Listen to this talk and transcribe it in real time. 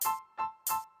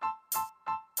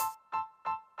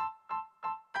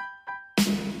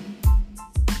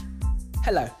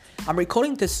Hello, I'm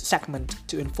recording this segment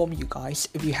to inform you guys,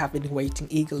 if you have been waiting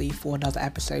eagerly for another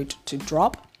episode to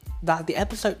drop, that the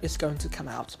episode is going to come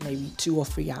out maybe 2 or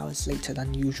 3 hours later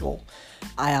than usual.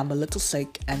 I am a little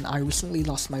sick and I recently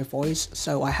lost my voice,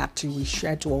 so I had to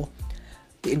reschedule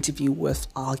the interview with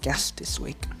our guest this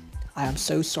week. I am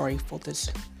so sorry for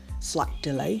this slight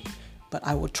delay, but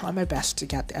I will try my best to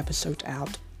get the episode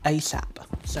out ASAP,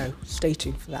 so stay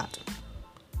tuned for that.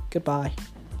 Goodbye.